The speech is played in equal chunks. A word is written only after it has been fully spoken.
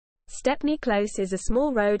Stepney Close is a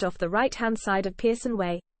small road off the right-hand side of Pearson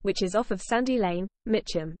Way, which is off of Sandy Lane,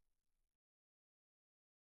 Mitcham.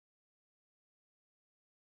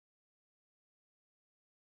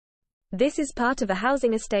 This is part of a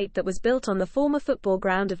housing estate that was built on the former football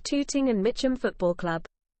ground of Tooting and Mitcham Football Club.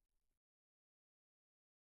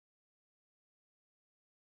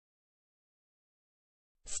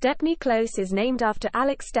 Stepney Close is named after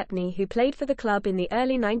Alex Stepney, who played for the club in the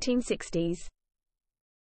early 1960s.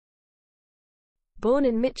 Born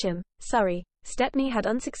in Mitcham, Surrey, Stepney had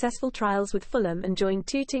unsuccessful trials with Fulham and joined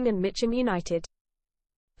Tooting and Mitcham United.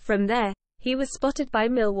 From there, he was spotted by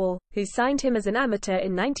Millwall, who signed him as an amateur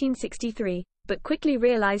in 1963, but quickly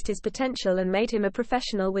realised his potential and made him a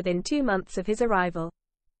professional within 2 months of his arrival.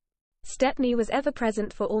 Stepney was ever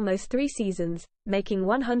present for almost 3 seasons, making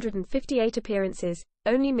 158 appearances,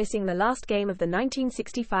 only missing the last game of the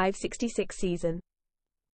 1965-66 season.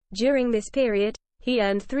 During this period, he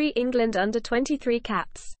earned 3 England under-23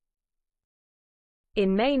 caps.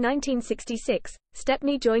 In May 1966,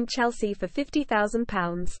 Stepney joined Chelsea for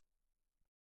 £50,000.